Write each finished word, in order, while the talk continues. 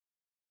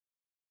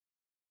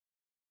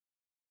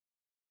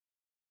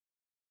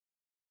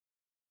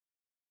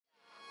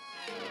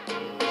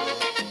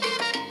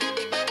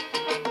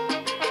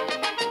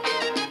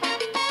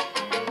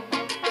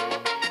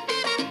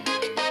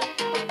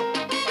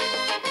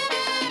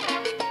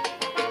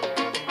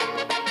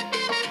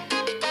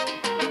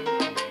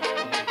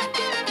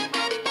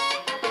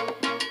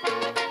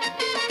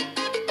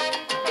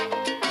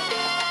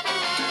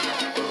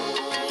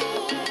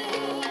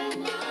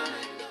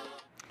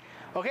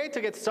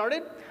get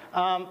started,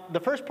 the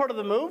first part of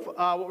the move,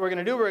 what we're going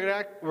to do,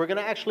 we're going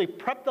to actually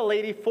prep the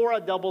lady for a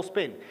double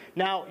spin.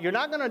 Now, you're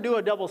not going to do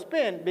a double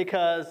spin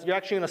because you're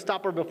actually going to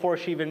stop her before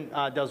she even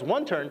does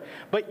one turn,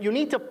 but you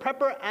need to prep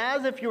her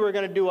as if you were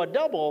going to do a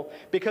double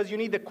because you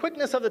need the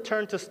quickness of the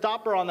turn to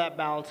stop her on that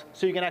bounce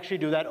so you can actually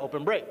do that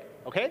open break.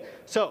 Okay?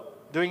 So,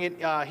 doing it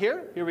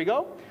here we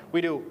go.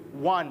 We do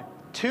 1,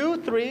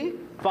 2, 3,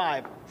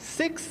 5,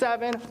 6,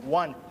 7,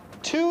 1,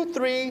 2,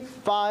 3,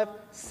 5,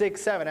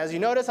 6, 7. As you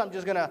notice, I'm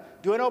just going to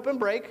do an open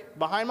break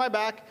behind my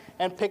back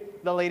and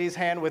pick the lady's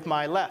hand with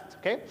my left.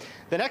 Okay?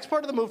 The next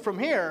part of the move from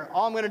here,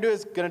 all I'm going to do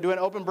is going to do an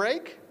open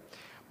break.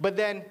 But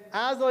then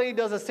as the lady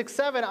does a 6,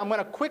 7, I'm going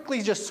to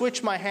quickly just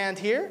switch my hand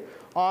here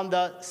on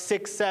the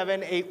 6,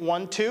 7, 8,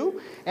 1,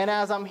 2. And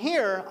as I'm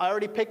here, I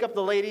already pick up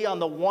the lady on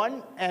the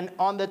 1. And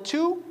on the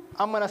 2,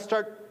 I'm going to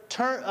start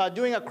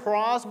doing a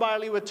cross bar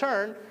lead with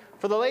turn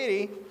for the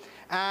lady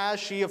as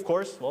she, of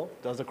course, well,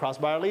 does a cross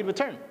bar lead with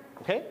turn.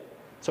 Okay?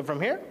 So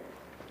from here,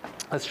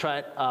 let's try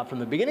it from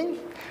the beginning.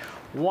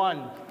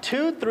 1,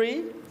 2,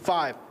 3,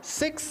 5,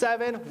 6,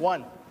 7,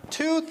 1,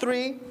 2,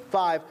 3,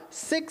 5,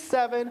 6,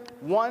 7,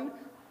 1,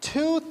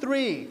 2,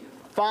 3,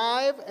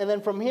 5. And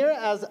then from here,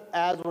 as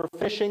we're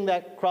fishing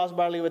that cross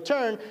bar lead with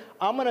turn,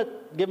 I'm going to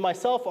give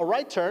myself a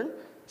right turn,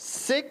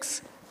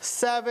 6,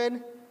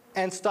 7,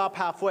 and stop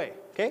halfway.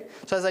 Okay?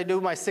 So as I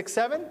do my 6,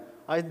 7,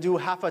 I do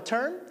half a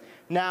turn.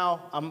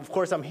 Now, of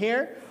course, I'm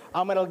here.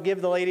 I'm going to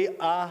give the lady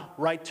a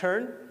right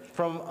turn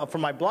from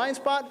my blind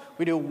spot.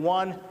 We do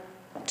 1,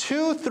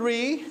 2,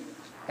 3,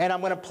 and I'm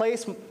going to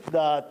place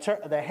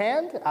the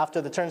hand after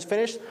the turn's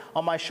finished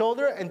on my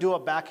shoulder and do a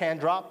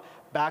backhand drop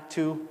back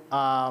to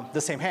the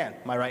same hand,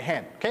 my right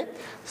hand. Okay?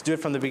 Let's do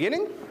it from the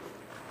beginning.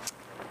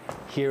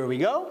 Here we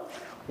go.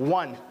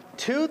 1,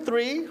 2,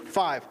 3,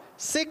 5,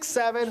 6,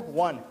 7,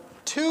 1,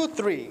 2,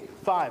 3,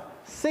 5,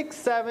 6,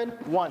 7,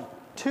 1,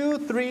 2,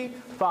 3,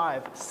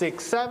 5,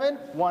 6, 7,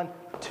 1,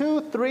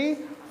 2, 3,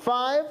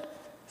 5,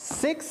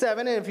 6,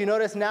 7. And if you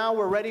notice now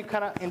we're ready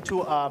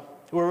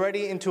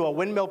into a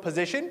windmill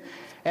position,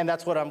 and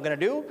that's what I'm going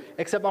to do.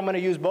 Except I'm going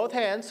to use both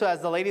hands. So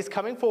as the lady's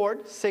coming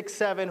forward, 6,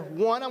 7,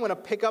 1, I'm going to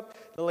pick up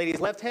the lady's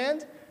left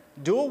hand,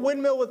 do a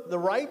windmill with the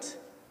right,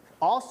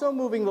 also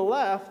moving the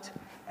left.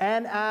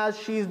 And as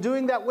she's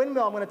doing that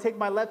windmill, I'm going to take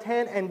my left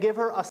hand and give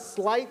her a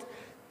slight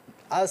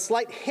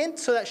hint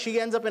so that she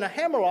ends up in a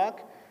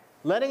hammerlock,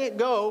 letting it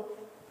go,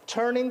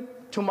 turning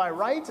to my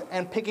right,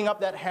 and picking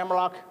up that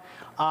hammerlock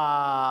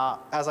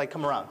as I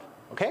come around.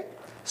 Okay?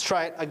 Let's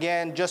try it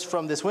again just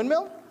from this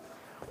windmill.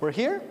 We're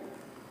here.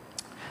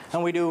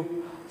 And we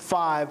do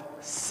 5,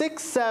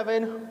 6,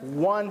 7,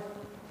 1,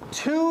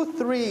 2,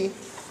 3,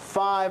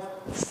 5,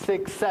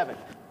 6, 7.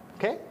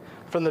 Okay?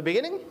 From the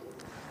beginning.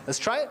 Let's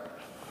try it.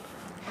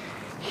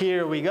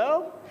 Here we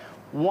go.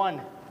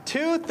 1,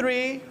 2,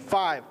 3,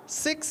 5,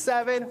 6,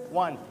 7,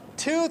 1,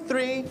 2,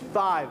 3,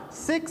 5,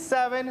 6,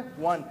 7,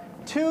 1,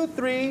 2,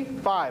 3,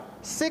 5,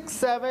 6,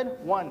 7,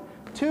 1,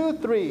 2,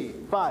 3,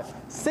 5,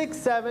 6,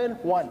 7,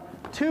 1,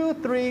 2,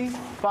 3,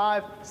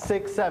 5,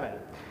 6, 7.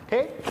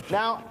 Okay,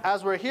 now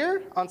as we're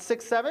here on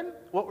 6, 7,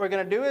 what we're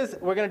going to do is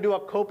we're going to do a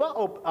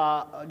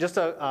copa, just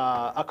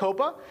a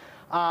copa.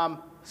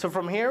 So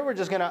from here, we're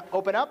just going to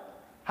open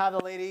up, have the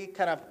lady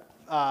kind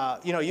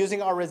of,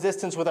 using our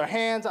resistance with our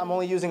hands. I'm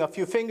only using a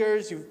few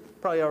fingers.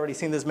 You've probably already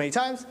seen this many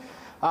times.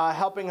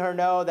 Helping her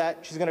know that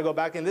she's going to go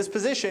back in this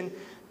position.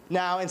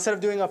 Now, instead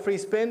of doing a free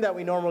spin that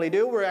we normally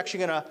do, we're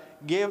actually going to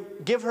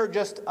give her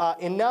just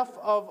enough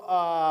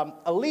of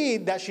a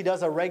lead that she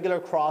does a regular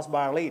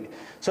crossbar lead.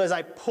 So as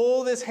I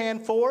pull this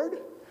hand forward,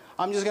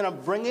 I'm just going to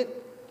bring it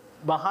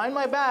behind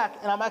my back,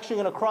 and I'm actually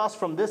going to cross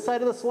from this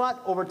side of the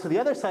slot over to the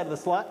other side of the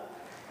slot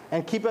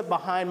and keep it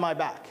behind my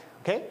back.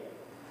 Okay?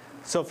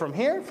 So from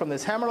here, from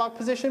this hammerlock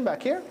position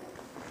back here,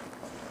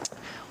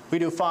 we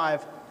do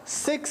 5,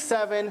 6,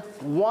 7,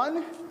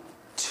 1,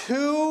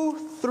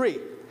 2, 3.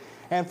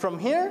 And from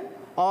here,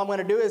 all I'm going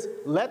to do is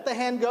let the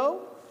hand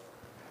go,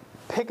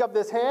 pick up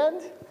this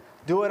hand,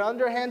 do an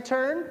underhand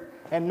turn,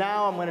 and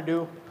now I'm going to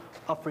do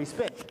a free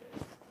spin.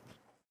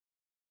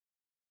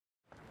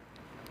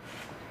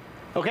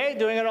 Okay,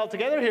 doing it all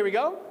together. Here we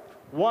go.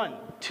 1,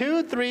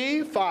 2,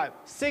 3, 5,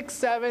 6,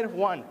 7,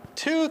 1,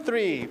 2,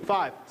 3,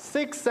 5,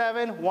 6,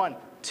 7, 1,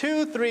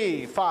 2,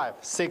 3, 5,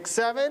 6,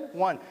 7,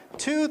 1,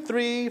 2,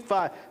 3,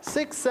 5,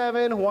 6,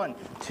 7, 1,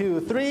 2,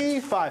 3,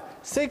 5,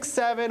 6,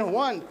 7,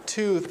 1,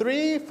 2,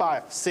 3,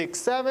 5, 6,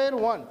 7,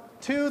 1,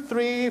 2,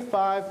 3,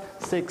 5,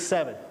 6,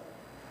 7.